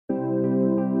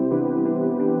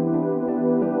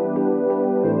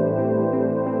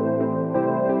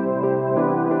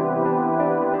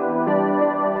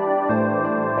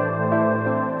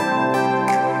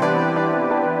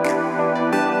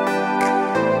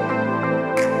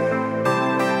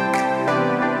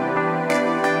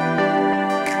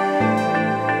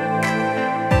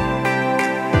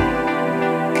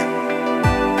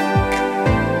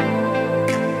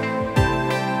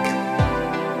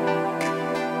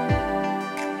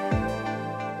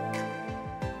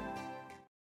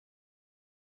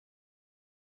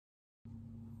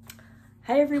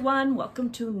Hi everyone,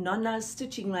 welcome to Nonna's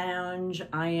Stitching Lounge.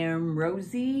 I am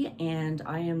Rosie and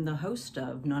I am the host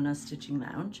of Nonna's Stitching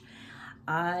Lounge.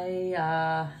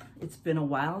 It's been a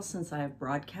while since I have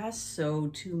broadcast, so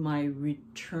to my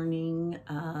returning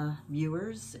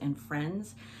viewers and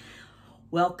friends,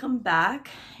 welcome back.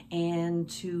 And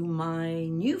to my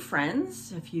new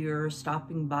friends, if you're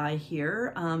stopping by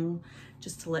here,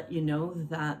 just to let you know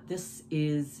that this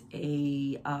is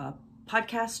a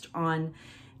podcast on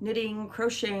knitting,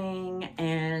 crocheting,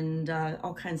 and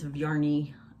all kinds of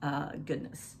yarny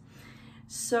goodness.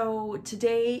 So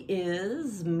today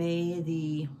is May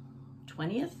the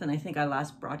 20th, and I think I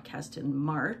last broadcast in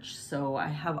March, so I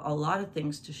have a lot of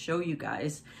things to show you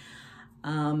guys. A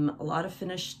lot of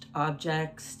finished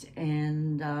objects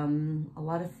and a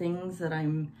lot of things that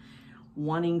I'm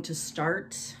wanting to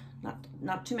start.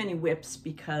 Not too many whips,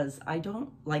 because I don't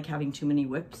like having too many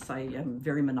whips. I am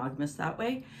very monogamous that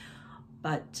way.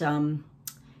 But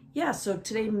yeah, so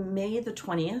today, May the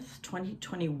 20th,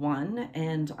 2021,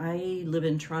 and I live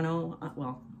in Toronto.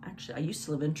 Well, actually, I used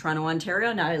to live in Toronto,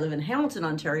 Ontario. Now I live in Hamilton,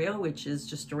 Ontario, which is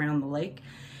just around the lake,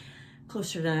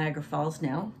 closer to Niagara Falls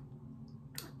now.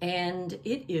 And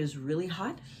it is really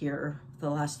hot here the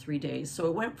last 3 days. So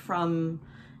it went from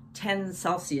 10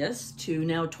 Celsius to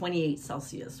now 28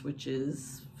 Celsius, which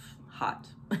is hot.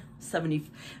 70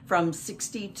 from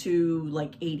 60 to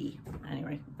like 80.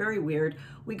 Anyway, very weird.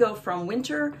 We go from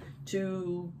winter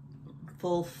to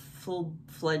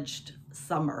full-fledged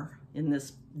summer in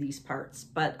these parts,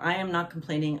 but I am not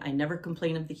complaining. I never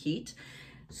complain of the heat,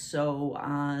 so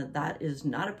that is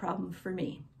not a problem for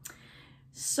me.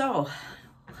 So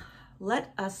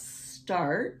let us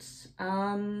start.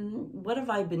 What have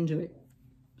I been doing?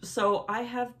 So I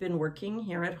have been working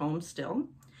here at home still.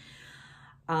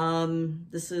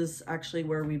 This is actually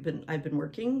where I've been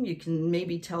working. You can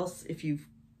maybe tell if you've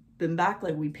been back,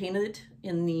 like we painted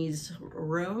in these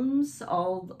rooms.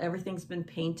 Everything's been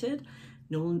painted.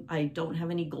 No, I don't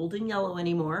have any golden yellow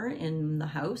anymore in the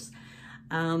house.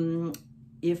 So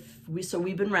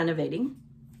we've been renovating.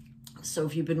 So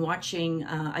if you've been watching,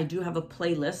 I do have a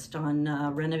playlist on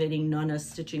renovating Nonna's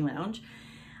Stitching Lounge.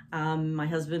 My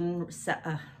husband,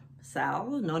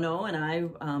 Nonna, and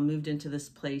I moved into this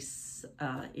place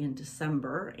in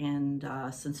December, and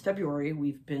since February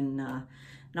we've been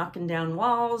knocking down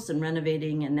walls and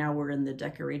renovating, and now we're in the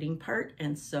decorating part.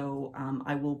 And so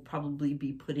I will probably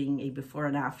be putting a before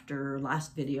and after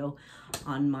last video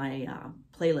on my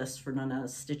playlist for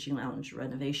Nonna's Stitching Lounge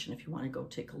renovation if you want to go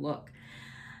take a look.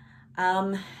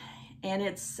 And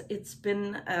it's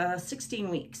been 16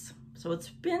 weeks. So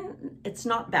it's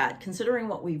not bad considering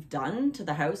what we've done to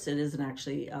the house. It isn't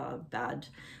actually a bad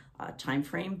time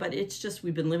frame, but it's just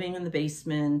we've been living in the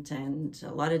basement and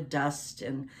a lot of dust,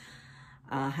 and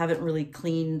haven't really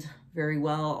cleaned very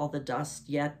well all the dust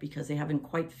yet because they haven't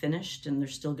quite finished, and they're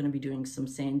still going to be doing some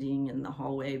sanding in the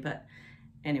hallway. But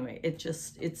anyway,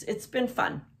 it's been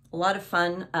fun, a lot of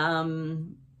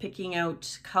fun, picking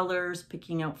out colors,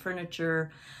 picking out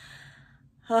furniture.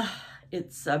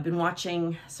 I've been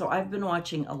watching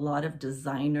a lot of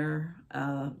designer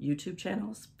YouTube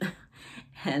channels,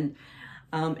 and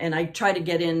I try to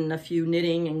get in a few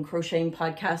knitting and crocheting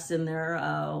podcasts in there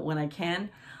when I can.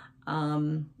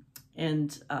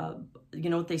 You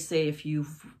know what they say, if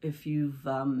you've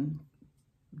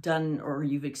done or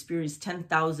you've experienced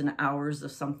 10,000 hours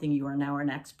of something, you are now an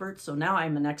expert. So now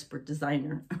I'm an expert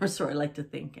designer, or so I like to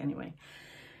think anyway.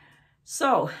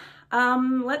 So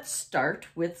let's start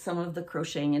with some of the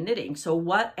crocheting and knitting. So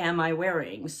what am I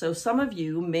wearing? So some of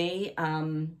you may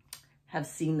have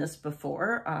seen this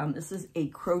before. This is a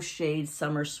crocheted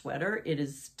summer sweater. It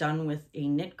is done with a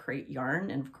Knitcrate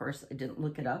yarn, and of course I didn't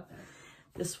look it up.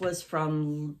 This was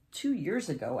from 2 years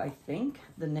ago, I think,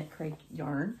 the Knitcrate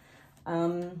yarn.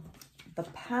 The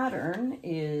pattern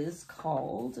is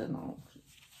called, and I'll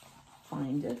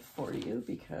find it for you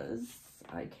because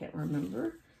I can't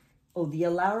remember. Oh, the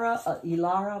Ilara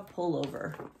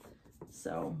pullover.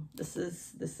 So this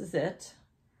is it.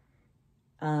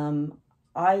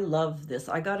 I love this.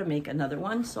 I got to make another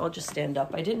one, so I'll just stand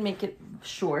up. I didn't make it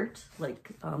short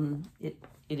like it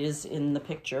is in the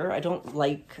picture. I don't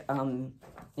like you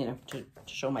know, to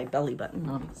show my belly button,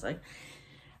 obviously.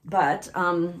 But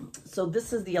so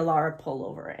this is the Ilara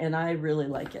pullover, and I really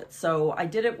like it. So I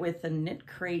did it with a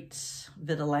Knitcrate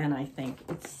Vitalan, I think.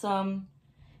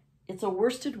 It's a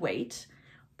worsted weight,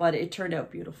 but it turned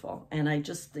out beautiful. And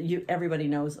everybody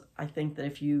knows, I think, that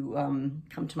if you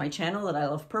come to my channel, that I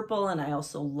love purple, and I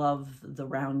also love the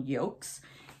round yokes.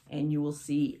 And you will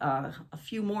see a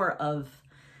few more of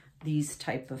these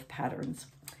type of patterns.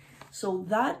 So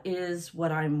that is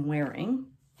what I'm wearing.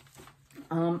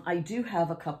 I do have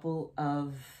a couple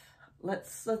of,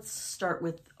 let's start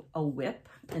with a whip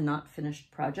and not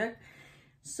finished project.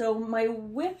 So my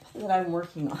whip that I'm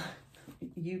working on,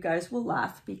 you guys will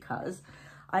laugh because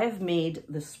I have made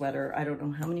this sweater, I don't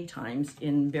know how many times,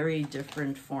 in very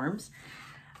different forms.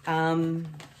 And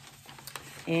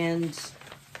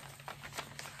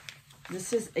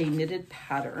this is a knitted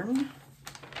pattern.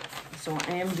 So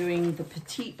I am doing the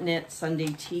petite knit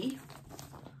Sunday tee.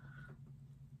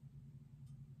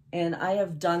 And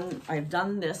I've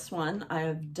done this one. I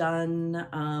have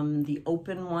done the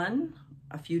open one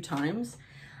a few times.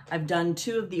 I've done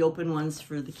 2 of the open ones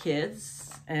for the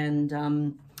kids.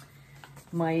 And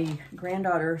my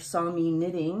granddaughter saw me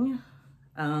knitting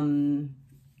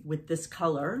with this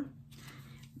color.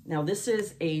 Now this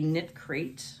is a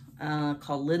Knitcrate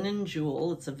called Linen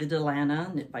Jewel. It's a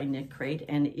Vidalana knit by Knitcrate,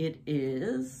 and it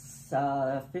is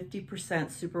 50%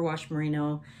 superwash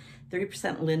merino,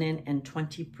 30% linen, and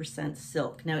 20%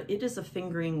 silk. Now it is a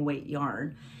fingering weight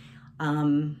yarn,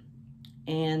 and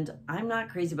I'm not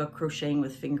crazy about crocheting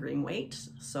with fingering weight,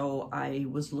 so I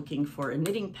was looking for a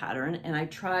knitting pattern, and I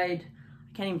tried,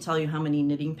 I can't even tell you how many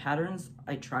knitting patterns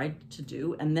I tried to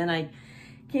do, and then I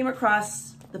came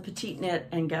across the petite knit,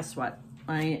 and guess what?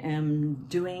 I am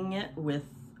doing it with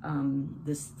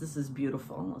this is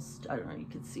beautiful. Almost, I don't know, you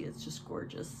can see it's just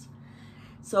gorgeous.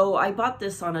 So I bought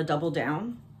this on a double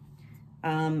down.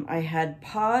 I had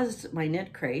paused my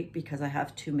Knitcrate because I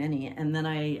have too many, and then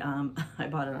I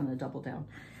bought it on a double down.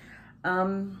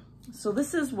 So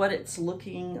this is what it's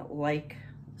looking like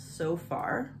so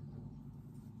far.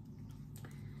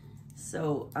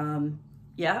 So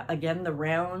yeah, again, the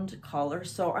round collar.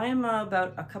 So I am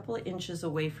about a couple of inches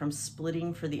away from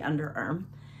splitting for the underarm,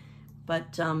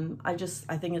 but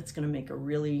I think it's going to make a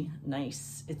really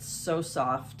nice, it's so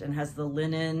soft and has the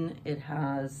linen, it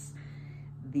has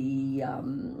the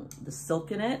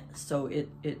silk in it, so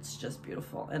it's just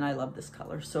beautiful, and I love this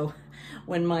color. So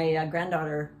when my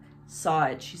granddaughter saw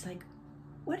it, she's like,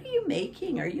 "What are you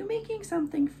making? Are you making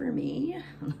something for me?"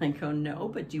 And I go, "No,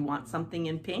 but do you want something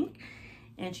in pink?"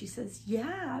 And she says,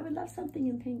 "Yeah, I would love something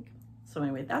in pink." So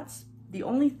anyway, that's the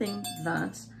only thing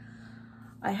that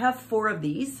I have. 4 of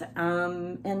these,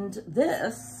 and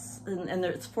this, and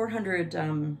there's 400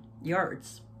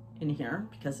 yards in here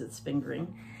because it's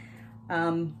fingering.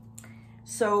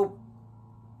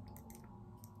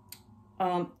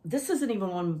 This isn't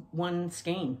even one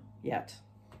skein yet.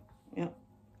 Yeah,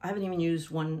 I haven't even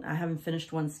used one. I haven't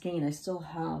finished one skein. I still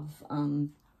have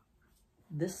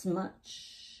this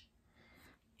much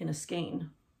in a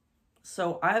skein.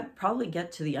 So I probably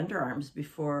get to the underarms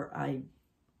before I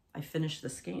finish the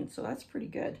skein. So that's pretty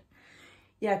good.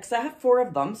 Yeah, because I have 4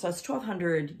 of them, so that's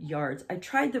 1,200 yards. I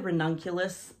tried the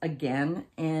ranunculus again,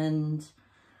 and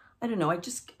I don't know,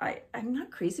 I'm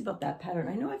not crazy about that pattern.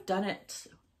 I know I've done it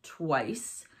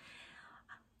twice,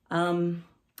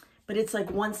 but it's like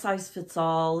one size fits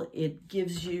all. It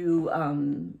gives you,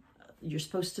 you're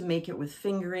supposed to make it with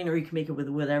fingering, or you can make it with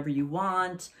whatever you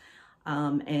want,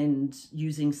 and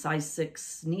using size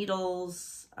 6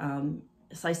 needles,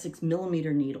 size 6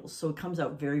 millimeter needles. So it comes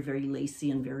out very, very lacy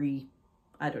and very,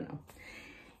 I don't know.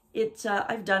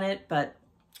 I've done it, but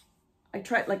I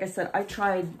tried, like I said, I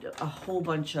tried a whole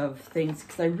bunch of things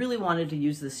because I really wanted to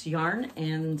use this yarn.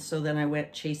 And so then I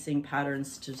went chasing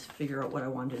patterns to figure out what I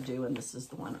wanted to do. And this is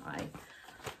the one I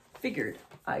figured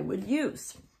I would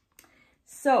use.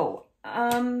 So,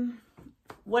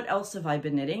 what else have I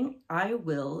been knitting? I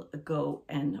will go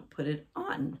and put it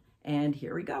on. And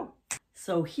here we go.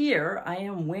 So here I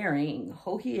am wearing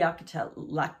Joji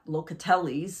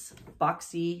Locatelli's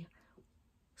boxy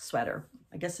sweater.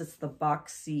 I guess it's the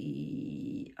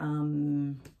boxy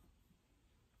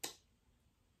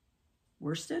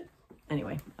worsted.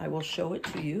 Anyway, I will show it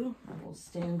to you. I will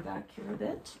stand back here a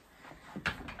bit.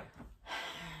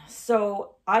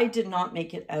 So I did not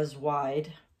make it as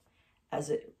wide as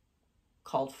it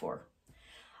called for.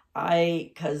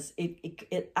 Because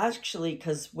it actually,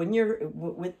 because when you're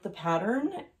with the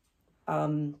pattern,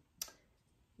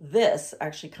 this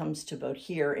actually comes to about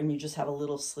here, and you just have a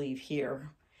little sleeve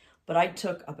here. But I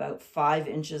took about 5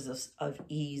 inches of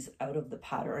ease out of the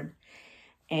pattern.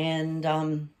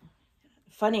 And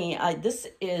funny, this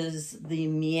is the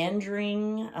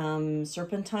meandering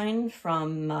serpentine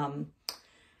from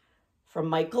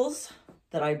Michael's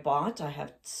that I bought. I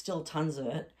have still tons of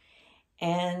it.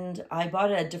 And I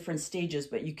bought it at different stages,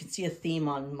 but you can see a theme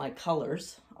on my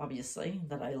colors, obviously,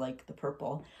 that I like the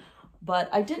purple. But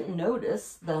I didn't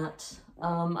notice that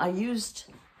I used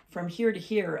from here to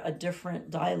here a different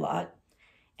dye lot,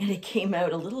 and it came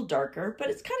out a little darker,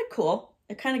 but it's kind of cool.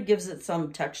 It kind of gives it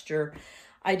some texture.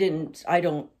 I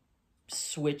don't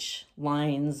switch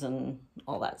lines and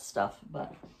all that stuff.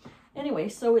 But anyway,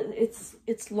 so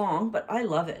it's long, but I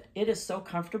love it. It is so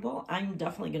comfortable. I'm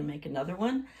definitely going to make another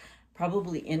one,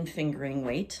 probably in fingering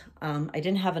weight. I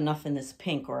didn't have enough in this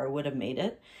pink, or I would have made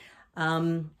it.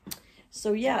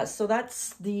 So yeah, so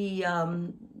that's the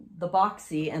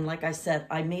boxy. And like I said,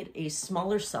 I made a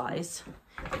smaller size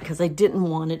because I didn't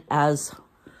want it as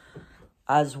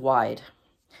wide.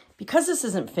 Because this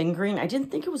isn't fingering, I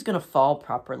didn't think it was going to fall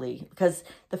properly, because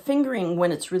the fingering,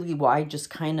 when it's really wide,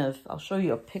 just kind of, I'll show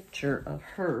you a picture of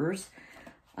hers.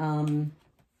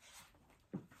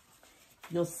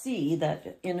 You'll see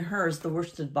that in hers, the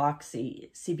worsted boxy,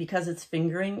 see, because it's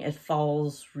fingering, it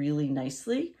falls really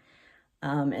nicely.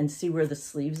 And see where the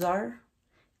sleeves are?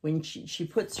 When she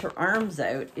puts her arms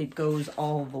out, it goes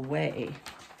all the way.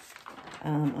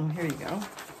 Oh, here you go.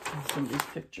 Some of these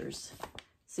pictures.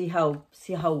 See how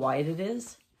wide it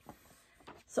is?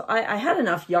 So I had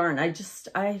enough yarn. I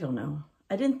don't know.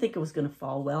 I didn't think it was going to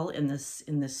fall well in this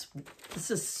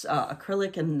is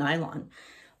acrylic and nylon,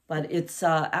 but it's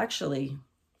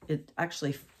it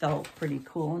actually felt pretty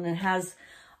cool. And it has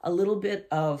a little bit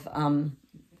of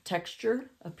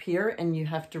texture up here, and you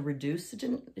have to reduce.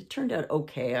 It turned out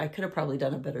okay. I could have probably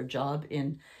done a better job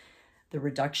in the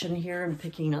reduction here and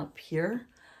picking up here.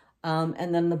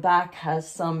 And then the back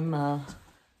has some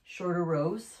shorter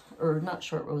rows, or not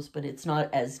short rows, but it's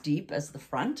not as deep as the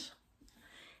front.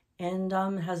 And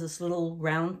it has this little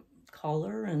round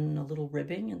collar and a little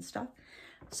ribbing and stuff.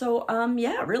 So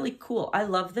yeah, really cool. I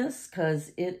love this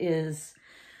because it is,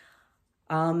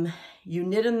 you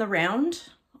knit in the round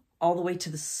all the way to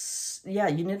the, yeah,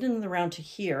 you knit in the round to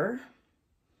here,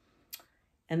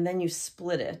 and then you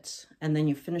split it, and then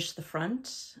you finish the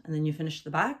front, and then you finish the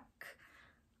back.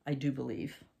 I do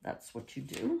believe that's what you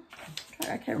do.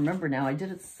 I can't remember now. I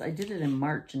did it in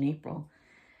March and April.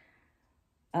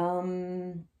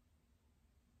 I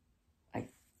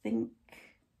think,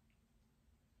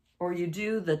 or you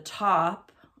do the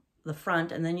top, the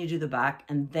front, and then you do the back,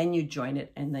 and then you join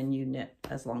it, and then you knit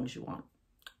as long as you want.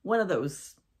 One of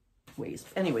those ways.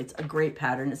 Anyway, it's a great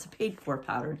pattern. It's a paid for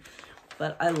pattern,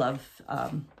 but I love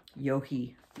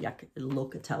Yohi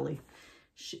Locatelli.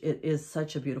 It is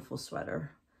such a beautiful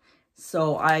sweater.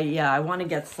 So I want to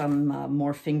get some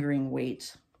more fingering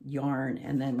weight yarn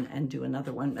and do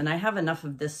another one. And I have enough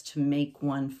of this to make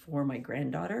one for my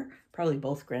granddaughter, probably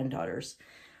both granddaughters,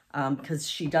 because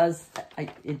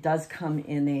it does come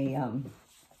in a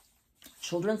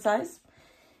children's size.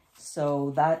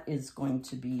 So that is going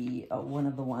to be one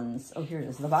of the ones. Oh, here it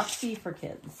is, the boxy for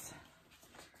kids.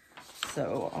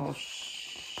 So I'll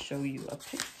show you a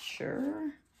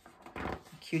picture.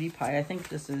 Cutie pie. I think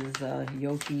this is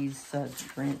Yoki's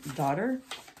granddaughter,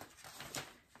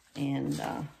 and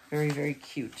very, very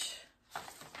cute.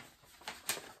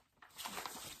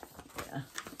 Yeah,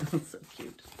 so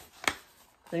cute.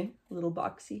 See, little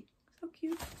boxy, so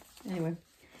cute. Anyway,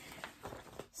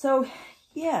 so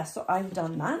yeah, so I've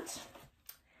done that,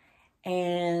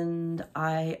 and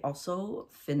I also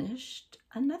finished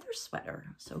another sweater.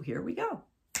 So here we go.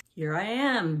 Here I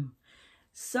am.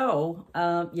 So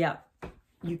yeah.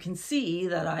 You can see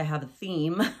that I have a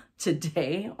theme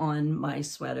today on my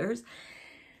sweaters.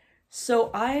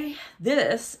 So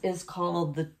this is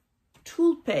called the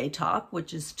tulpe top,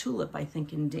 which is tulip, I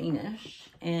think, in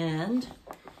Danish. And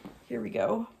here we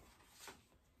go.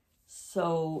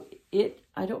 So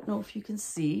I don't know if you can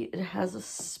see, it has a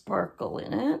sparkle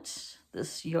in it,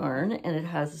 this yarn, and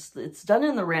it's done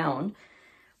in the round,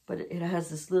 but it has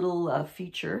this little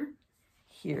feature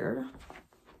here.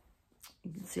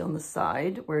 You can see on the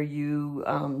side where you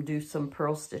do some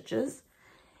purl stitches,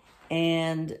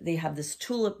 and they have this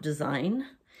tulip design.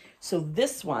 So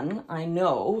this one, I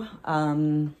know,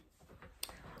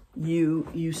 you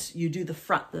do the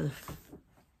front,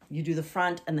 you do the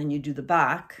front, and then you do the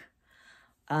back,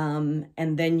 and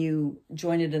then you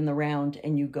join it in the round,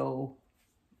 and you go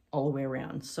all the way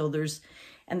around. So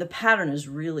and the pattern is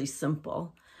really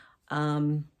simple.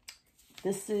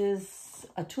 This is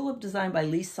a tulip design by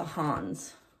Lisa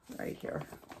Hans right here.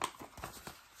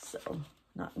 So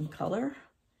not in color.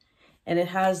 And it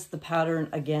has the pattern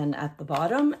again at the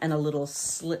bottom and a little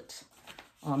slit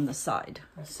on the side.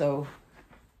 So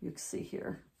you can see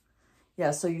here. Yeah,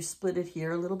 so you split it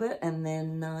here a little bit, and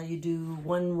then you do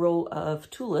one row of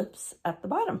tulips at the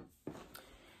bottom.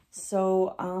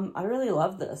 So I really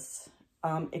love this,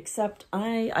 except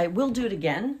I will do it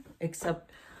again, except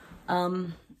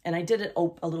and I did it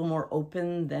a little more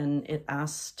open than it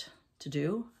asked to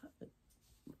do.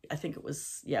 I think it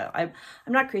was, yeah, I'm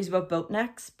not crazy about boat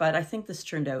necks, but I think this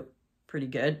turned out pretty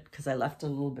good because I left it a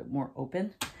little bit more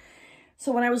open.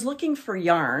 So when I was looking for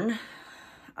yarn,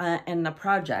 in the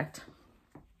project,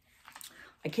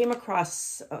 I came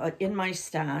across in my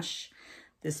stash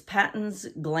this Patton's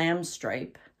Glam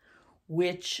Stripe,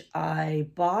 which I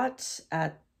bought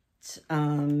at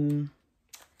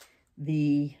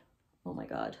the, oh my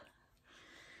God,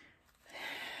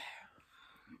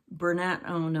 Bernat,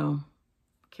 oh no,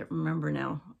 can't remember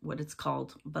now what it's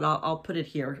called, but I'll put it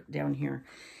here, down here.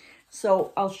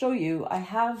 So I'll show you, I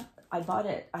have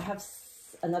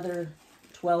another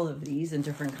 12 of these in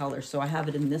different colors. So I have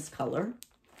it in this color,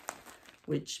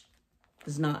 which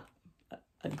is not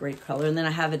a great color. And then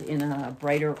I have it in a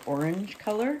brighter orange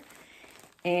color.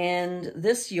 And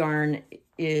this yarn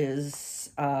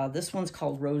is, this one's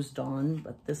called Rose Dawn,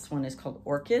 but this one is called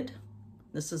Orchid.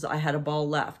 This is, I had a ball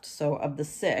left. So of the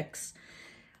 6,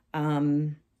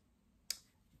 oh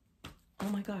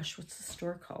my gosh, what's the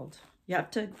store called? You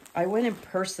have to, I went in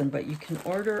person, but you can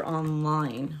order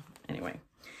online. Anyway,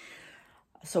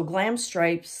 so Glam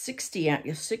Stripe, 60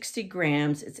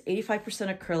 grams. It's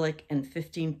 85% acrylic and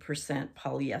 15%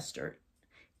 polyester.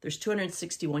 There's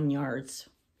 261 yards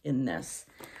in this.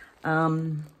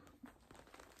 It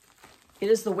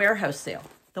is the warehouse sale.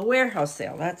 The warehouse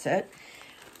sale, that's it.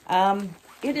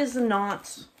 It is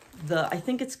not the, I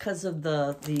think it's because of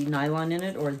the nylon in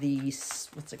it, or the,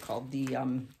 what's it called? The,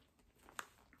 oh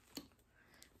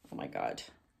my God,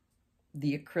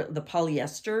 the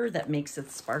polyester that makes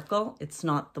it sparkle. It's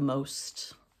not the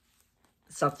most,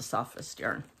 it's not the softest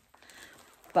yarn,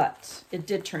 but it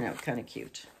did turn out kind of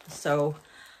cute. So,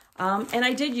 and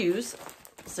I did use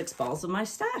 6 balls of my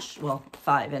stash. Well,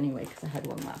 5 anyway, because I had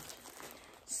one left.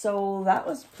 So that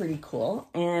was pretty cool.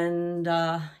 And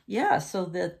yeah, so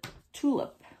the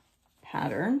tulip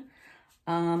pattern,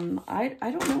 I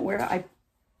don't know where I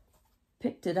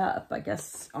picked it up, I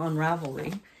guess on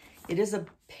Ravelry. It is a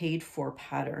paid for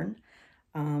pattern,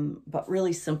 but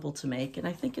really simple to make. And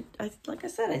I think it, like I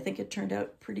said, I think it turned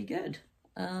out pretty good.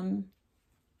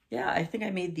 Yeah, I think I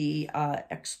made the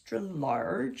extra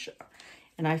large,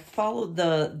 and I followed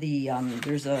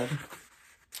there's a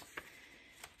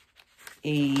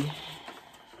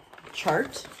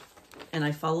chart, and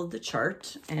I followed the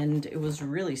chart, and it was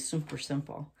really super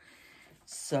simple.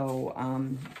 So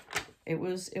it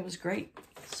was great.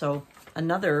 So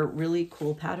another really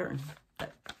cool pattern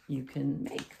that you can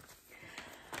make.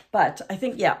 But I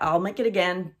think, yeah, I'll make it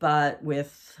again, but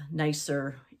with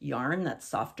nicer yarn that's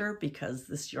softer, because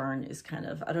this yarn is kind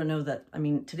of, I don't know that, I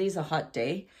mean, today's a hot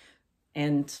day,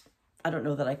 and I don't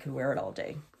know that I could wear it all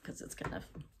day, because it's kind of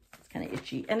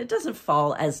itchy, and it doesn't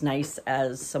fall as nice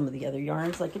as some of the other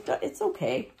yarns. Like it's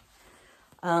okay.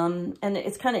 And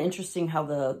it's kind of interesting how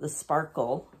the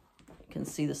sparkle, you can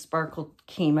see the sparkle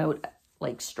came out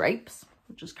like stripes,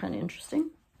 which is kind of interesting.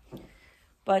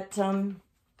 But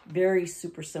very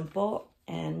super simple.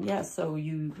 And yeah, so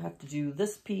you have to do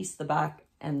this piece, the back,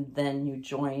 and then you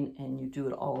join and you do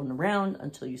it all in a round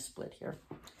until you split here.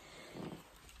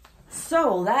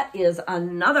 So that is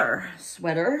another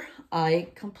sweater I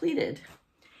completed.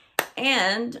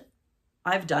 And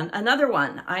I've done another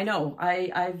one. I know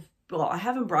well, I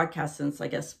haven't broadcast since, I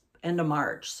guess, end of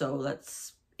March. So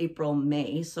that's April,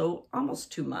 May. So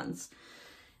almost 2 months.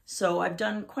 So I've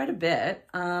done quite a bit.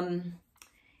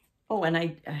 Oh, and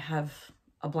I have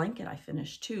a blanket I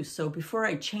finished too. So before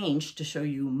I change to show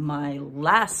you my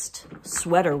last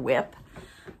sweater whip,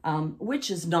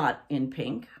 which is not in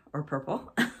pink or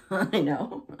purple, I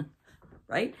know,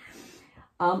 right?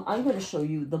 I'm going to show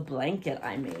you the blanket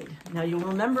I made. Now, you'll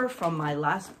remember from my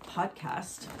last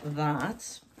podcast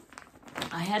that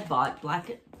I had bought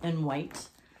black and white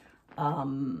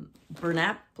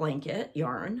Bernat blanket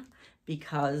yarn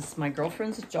because my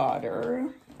girlfriend's daughter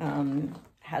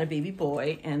had a baby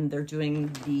boy, and they're doing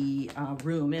the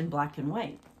room in black and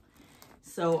white.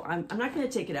 So I'm not going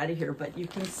to take it out of here, but you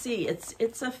can see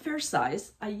it's a fair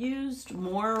size. I used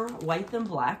more white than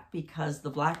black because the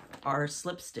black are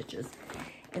slip stitches.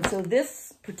 And so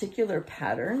this particular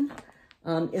pattern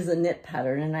is a knit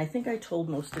pattern. And I think I told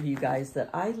most of you guys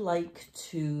that I like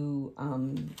to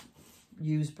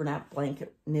use Bernat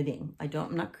blanket knitting.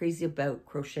 I'm not crazy about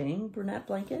crocheting Bernat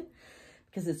blanket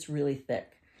because it's really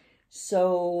thick.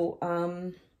 So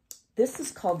this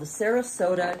is called the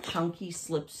Sarasota Chunky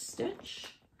Slip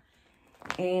Stitch.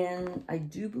 And I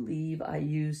do believe I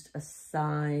used a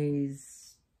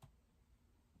size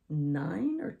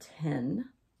 9 or 10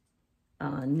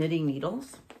 knitting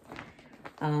needles.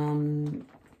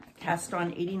 Cast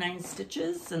on 89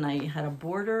 stitches, and I had a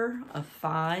border of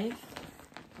 5.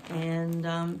 And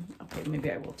okay,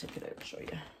 maybe I will take it out and show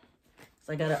you.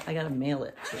 So I gotta mail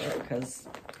it to her because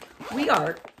we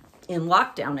are in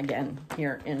lockdown again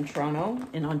here in Toronto,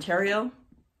 in Ontario.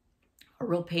 a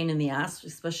real pain in the ass,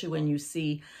 especially when you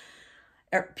see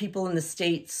people in the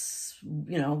States,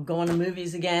 you know, going to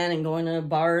movies again and going to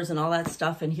bars and all that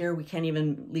stuff. And here we can't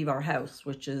even leave our house,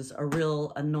 which is a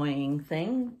real annoying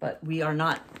thing. But we are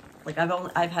not, like,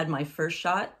 I've had my first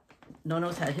shot.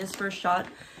 Nonno's had his first shot.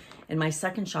 And my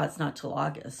second shot's not till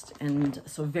August. And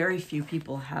so very few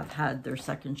people have had their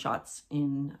second shots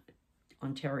in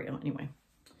Ontario anyway.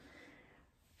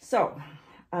 So,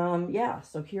 yeah,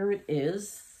 so here it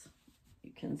is.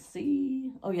 You can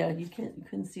see, oh yeah, you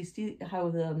can see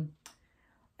how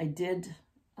I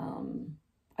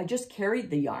just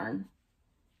carried the yarn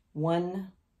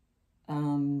one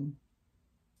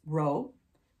row,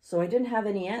 so I didn't have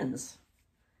any ends.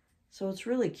 So it's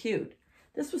really cute.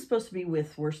 This was supposed to be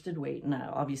with worsted weight, and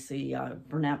obviously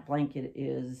Bernat blanket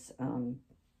is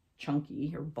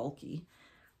chunky or bulky,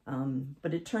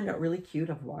 but it turned out really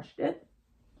cute. I've washed it,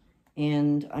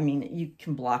 and I mean, you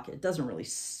can block it. It doesn't really,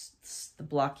 the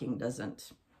blocking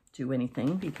doesn't do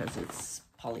anything because it's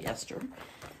polyester,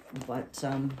 but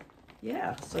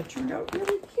yeah, so it turned out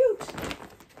really cute.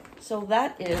 So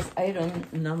that is item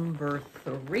number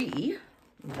 3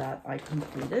 that I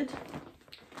completed.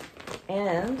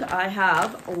 And I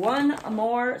have one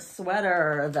more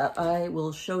sweater that I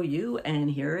will show you,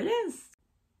 and here it is.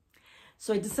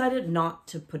 So I decided not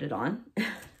to put it on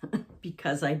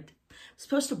because I was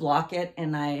supposed to block it,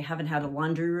 and I haven't had a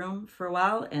laundry room for a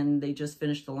while, and they just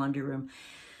finished the laundry room,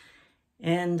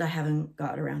 and I haven't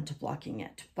got around to blocking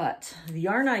it. But the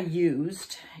yarn I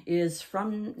used is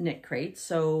from Knitcrate.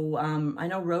 So I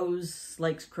know Rose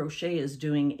Likes Crochet is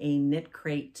doing a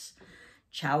Knitcrate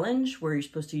challenge where you're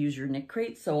supposed to use your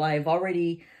Knitcrate. So I've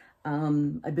already,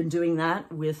 I've been doing that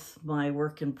with my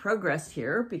work in progress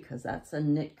here because that's a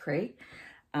Knitcrate.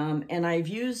 And I've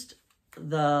used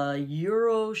the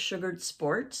Euro Sugared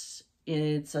Sports.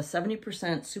 It's a 70%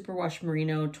 superwash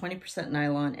merino, 20%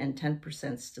 nylon, and 10%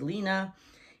 stellina.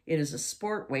 It is a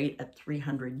sport weight at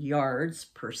 300 yards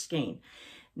per skein.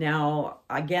 Now,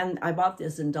 again, I bought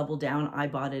this in Double Down. I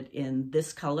bought it in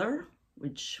this color,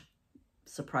 which,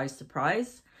 surprise,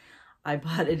 surprise, I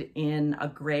bought it in a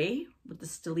gray with the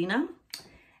stellina,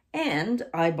 and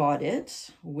I bought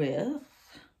it with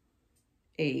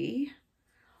a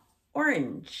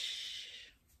orange.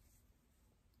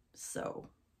 So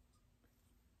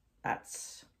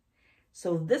that's,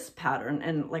 so this pattern,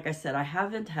 and like I said, I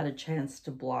haven't had a chance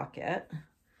to block it,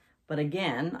 but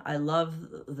again, I love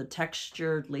the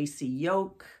textured lacy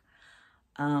yoke,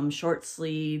 short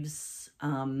sleeves,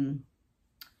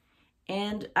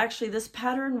 and actually this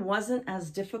pattern wasn't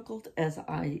as difficult as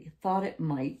I thought it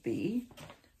might be.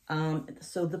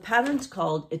 So the pattern's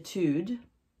called Etude.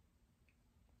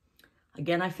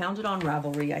 Again, I found it on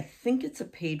Ravelry. I think it's a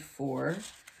paid for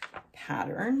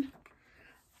pattern.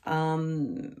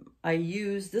 I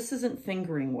use, this isn't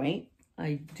fingering weight.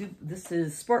 This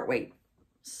is sport weight.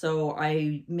 So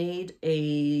I made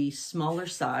a smaller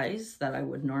size that I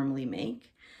would normally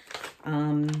make.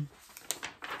 And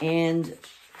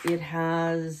it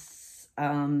has,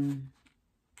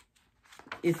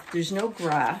 if there's no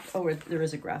graph, oh, there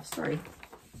is a graph, sorry.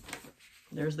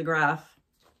 There's the graph.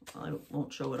 I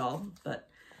won't show it all, but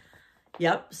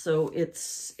yep. So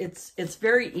it's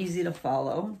very easy to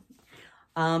follow.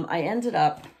 I ended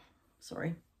up,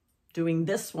 doing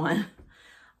this one.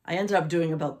 I ended up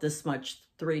doing about this much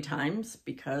 3 times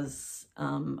because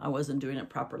I wasn't doing it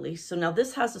properly. So now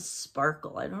this has a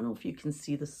sparkle. I don't know if you can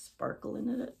see the sparkle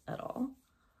in it at all.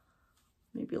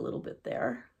 Maybe a little bit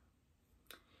there.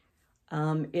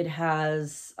 It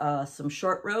has some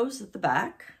short rows at the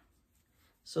back.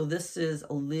 So this is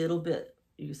a little bit,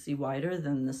 you can see, wider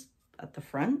than this at the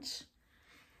front.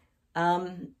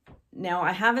 Now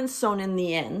I haven't sewn in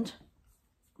the end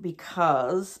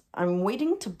because I'm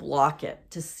waiting to block it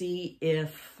to see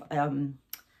if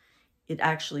it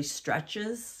actually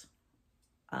stretches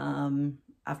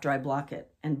after I block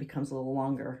it and becomes a little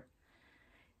longer.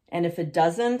 And if it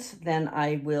doesn't, then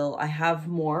I have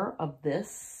more of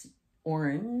this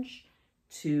orange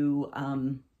to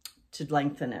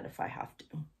lengthen it if I have to.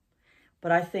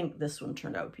 But I think this one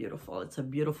turned out beautiful. It's a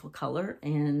beautiful color.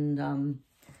 And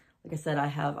like I said,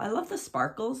 I love the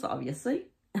sparkles, obviously.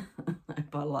 I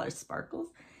bought a lot of sparkles.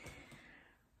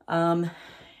 And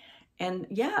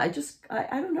yeah, I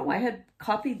don't know.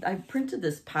 I printed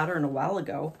this pattern a while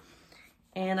ago,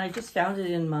 and I just found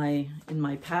it in my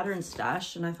pattern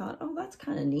stash, and I thought, oh, that's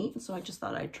kind of neat. And so I just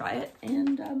thought I'd try it.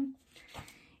 And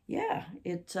yeah,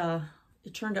 it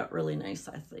turned out really nice,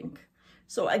 I think.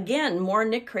 So again, more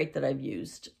Knitcrate that I've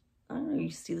used. I don't know,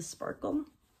 you see the sparkle?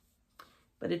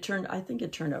 but I think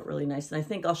it turned out really nice. And I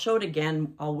think I'll show it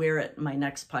again. I'll wear it in my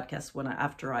next podcast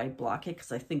after I block it,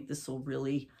 because I think this will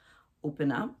really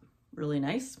open up really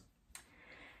nice.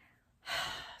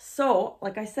 So,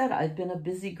 like I said, I've been a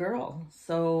busy girl.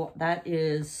 So that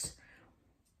is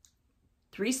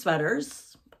 3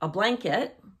 sweaters, a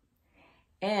blanket,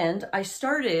 and I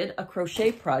started a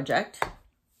crochet project,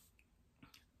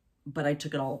 but I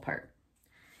took it all apart,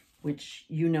 which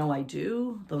you know I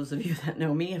do, those of you that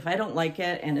know me. If I don't like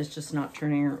it and it's just not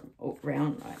turning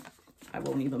around, I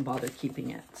won't even bother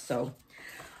keeping it. So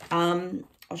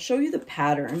I'll show you the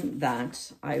pattern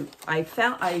that I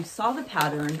found. I saw the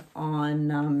pattern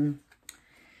on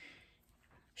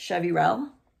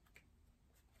Chevirel,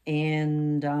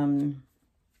 and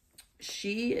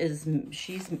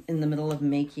she's in the middle of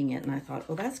making it, and I thought,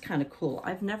 oh, that's kind of cool.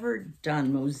 I've never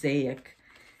done mosaic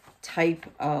type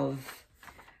of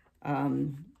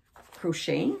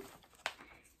crocheting,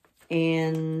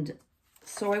 and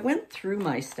so I went through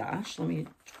my stash. Let me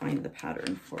find the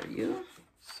pattern for you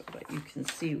so that you can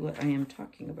see what I am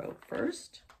talking about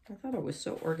first. I thought it was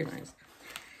so organized.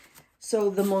 So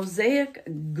the Mosaic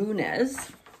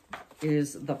Gunes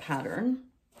is the pattern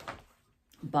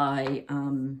by I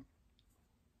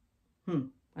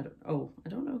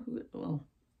don't know who it, well,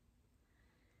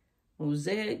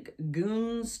 Mosaic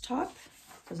Gunes Top,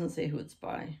 doesn't say who it's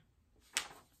by.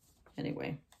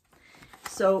 Anyway,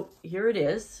 so here it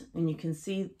is, and you can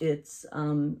see it's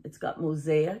got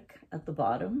mosaic at the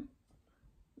bottom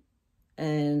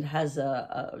and has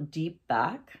a deep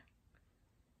back.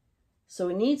 So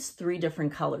it needs 3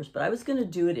 different colors, but I was going to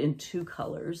do it in 2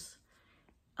 colors,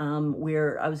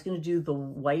 where I was going to do the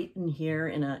white in here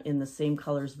in the same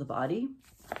color as the body.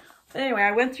 But anyway,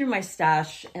 I went through my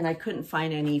stash and I couldn't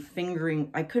find any fingering.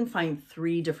 I couldn't find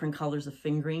 3 different colors of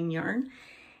fingering yarn.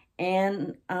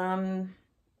 And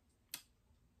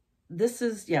this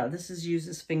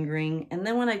uses fingering. And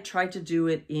then when I tried to do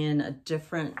it in a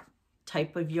different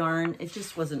type of yarn, it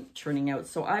just wasn't turning out.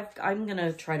 So I'm going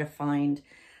to try to find,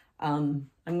 I'm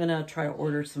going to try to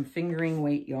order some fingering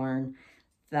weight yarn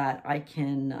that I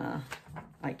can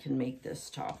make this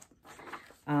top.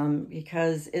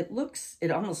 Because it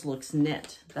almost looks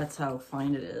knit. That's how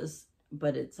fine it is,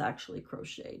 but it's actually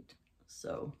crocheted.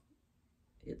 So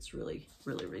it's really,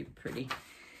 really, really pretty.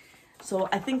 So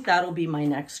I think that'll be my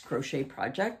next crochet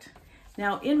project.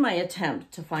 Now, in my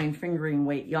attempt to find fingering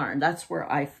weight yarn, that's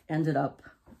where I ended up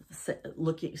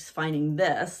finding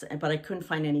this, but I couldn't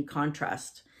find any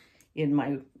contrast in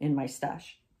my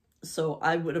stash. So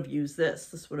I would have used this.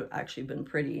 This would have actually been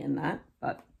pretty in that,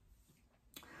 but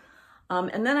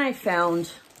and then I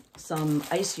found some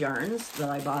ice yarns that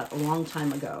I bought a long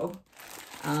time ago,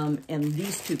 and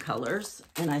these 2 colors,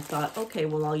 and I thought, okay,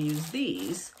 well, I'll use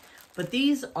these, but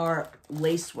these are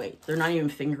lace weight. They're not even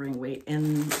fingering weight,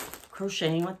 and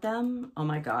crocheting with them, oh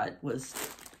my God, was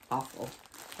awful.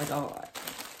 Like, oh,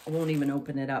 I won't even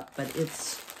open it up, but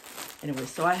it's, anyway,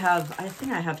 so I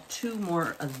think I have 2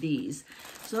 more of these.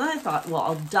 So then I thought, well,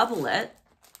 I'll double it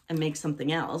and make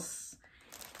something else,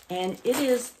 and it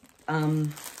is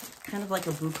kind of like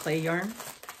a boucle yarn.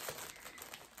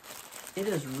 It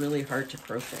is really hard to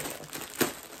crochet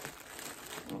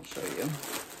with. I'll show you.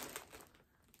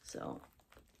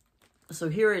 So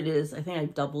here it is. I think I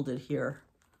doubled it here.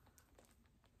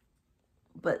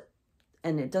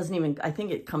 And it doesn't even, I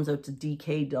think it comes out to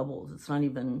DK doubles. It's not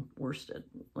even worsted.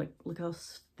 Like, look how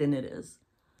thin it is.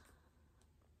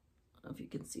 I don't know if you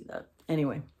can see that.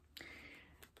 Anyway.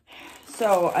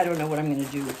 So I don't know what I'm going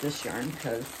to do with this yarn,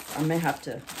 because I may have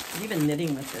to, even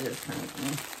knitting with it is kind of,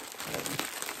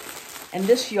 and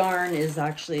this yarn is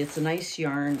actually, it's a nice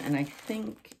yarn, and I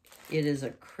think it is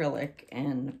acrylic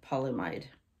and polyamide.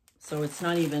 So it's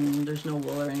not even, there's no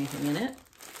wool or anything in it.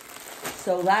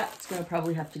 So that's going to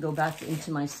probably have to go back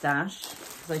into my stash,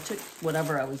 because I took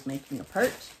whatever I was making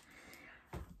apart.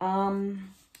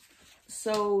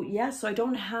 So yeah, so I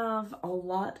don't have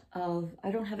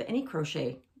I don't have any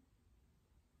crochet.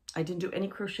 I didn't do any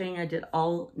crocheting. I did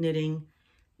all knitting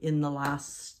in the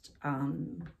last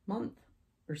month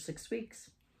or 6 weeks.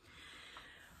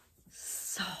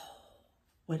 So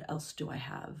what else do I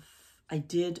have? I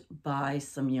did buy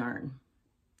some yarn.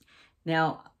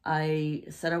 Now, I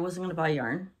said I wasn't going to buy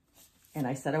yarn, and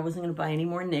I said I wasn't going to buy any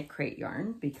more Knitcrate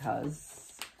yarn,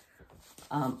 because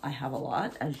I have a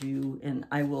lot, and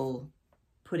I will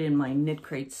put in my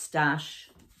Knitcrate stash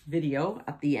video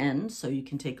at the end so you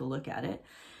can take a look at it.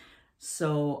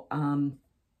 So,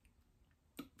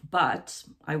 but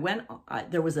I went,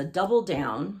 there was a double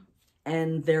down,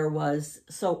 and there was,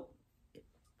 so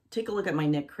take a look at my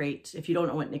Knitcrate. If you don't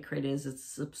know what Knitcrate is, it's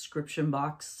a subscription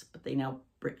box, but they now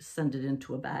send it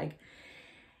into a bag.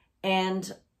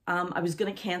 And I was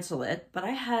going to cancel it, but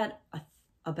I had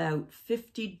about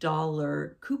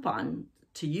 $50 coupon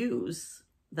to use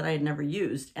that I had never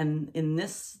used. And in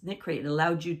this Knitcrate, it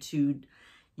allowed you to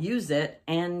use it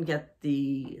and get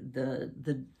the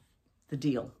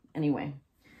deal. Anyway,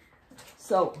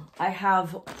 so I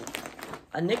have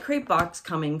a Knitcrate box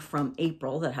coming from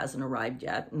April that hasn't arrived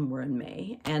yet, and we're in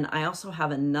May. And I also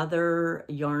have another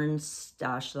yarn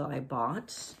stash that I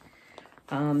bought.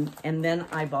 And then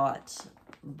I bought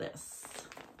this.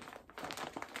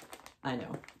 I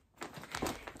know.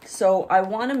 So I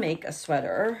want to make a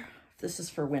sweater. This is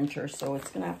for winter, so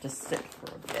it's going to have to sit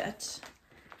for a bit.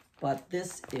 But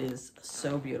this is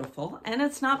so beautiful. And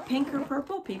it's not pink or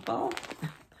purple, people.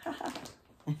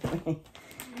 Anyway.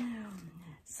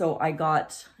 So I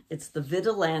got, it's the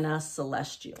Vitalana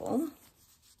Celestial,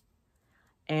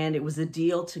 and it was a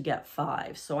deal to get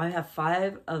 5. So I have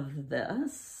 5 of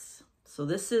this. So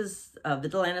this is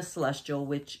Vitalana Celestial,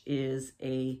 which is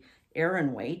a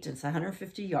Aran weight. It's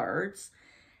 150 yards,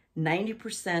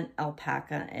 90%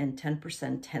 alpaca and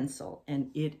 10% tencel. And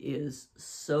it is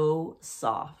so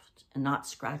soft and not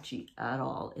scratchy at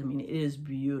all. I mean, it is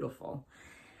beautiful.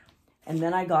 And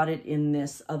then I got it in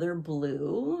this other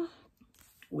blue,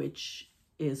 which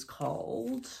is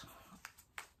called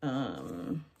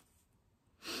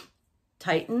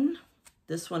Titan.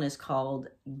 This one is called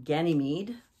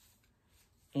Ganymede,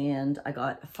 and I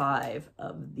got 5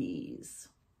 of these,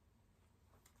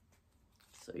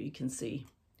 so you can see.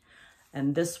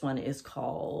 And this one is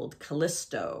called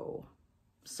Callisto.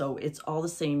 So it's all the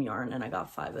same yarn, and I got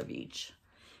 5 of each.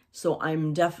 So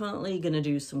I'm definitely gonna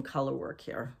do some color work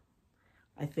here.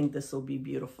 I think this will be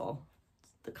beautiful.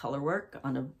 The color work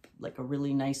on a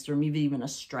really nice, or maybe even a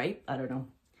stripe, I don't know.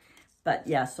 But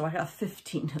yeah, so I have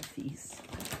 15 of these.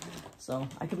 So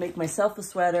I could make myself a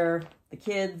sweater, the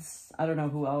kids, I don't know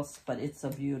who else, but it's a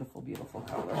beautiful, beautiful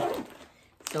color.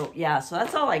 So yeah, so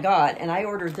that's all I got. And I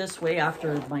ordered this way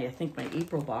after I think my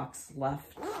April box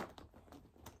left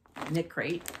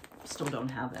Knitcrate. Still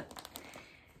don't have it.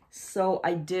 So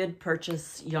I did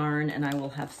purchase yarn, and I will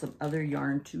have some other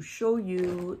yarn to show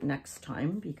you next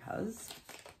time because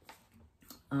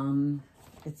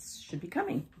it should be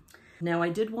coming. Now I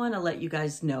did want to let you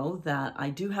guys know that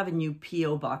I do have a new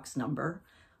P.O. box number.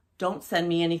 Don't send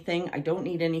me anything. I don't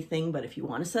need anything, but if you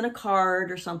want to send a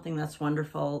card or something, that's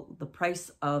wonderful. The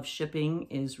price of shipping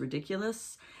is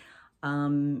ridiculous.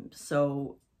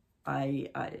 So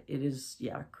it is,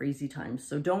 yeah, crazy times.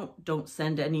 So don't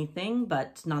send anything,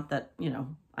 but not that, you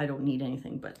know, I don't need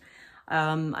anything, but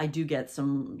I do get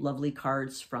some lovely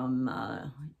cards from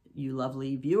you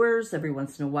lovely viewers every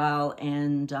once in a while.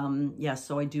 And yeah,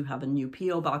 so I do have a new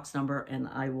P.O. box number, and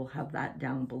I will have that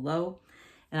down below.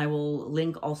 And I will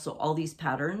link also all these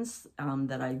patterns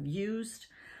that I've used.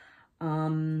 I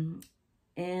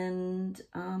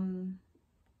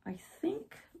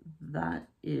think that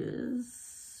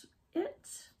is it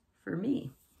for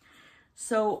me.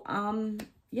 So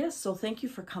yes, so thank you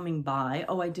for coming by.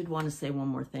 Oh, I did want to say one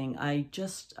more thing. I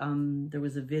just there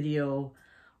was a video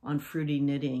on Fruity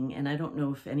Knitting, and I don't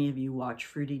know if any of you watch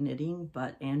Fruity Knitting,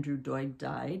 but Andrew Doig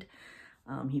died.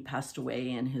 He passed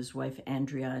away, and his wife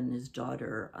Andrea and his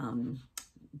daughter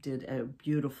did a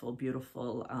beautiful,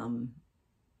 beautiful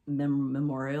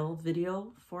memorial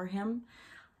video for him.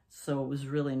 So it was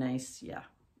really nice. Yeah.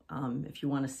 If you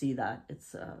want to see that,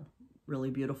 it's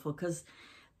really beautiful because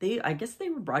I guess they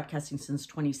were broadcasting since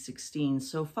 2016.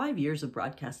 So 5 years of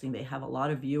broadcasting, they have a lot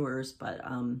of viewers, but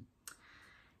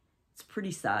it's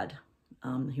pretty sad.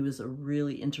 He was a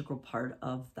really integral part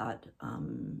of that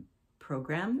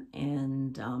program,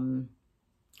 and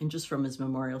just from his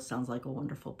memorial, sounds like a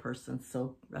wonderful person.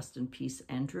 So rest in peace,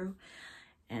 Andrew,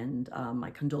 and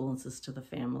my condolences to the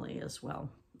family as well.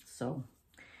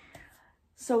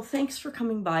 So thanks for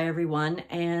coming by, everyone,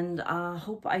 and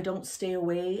hope I don't stay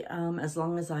away as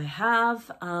long as I have.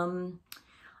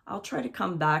 I'll try to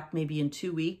come back maybe in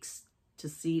 2 weeks to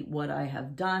see what I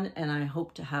have done, and I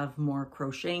hope to have more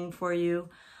crocheting for you.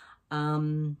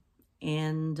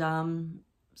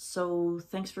 So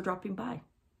thanks for dropping by.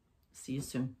 See you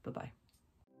soon. Bye-bye.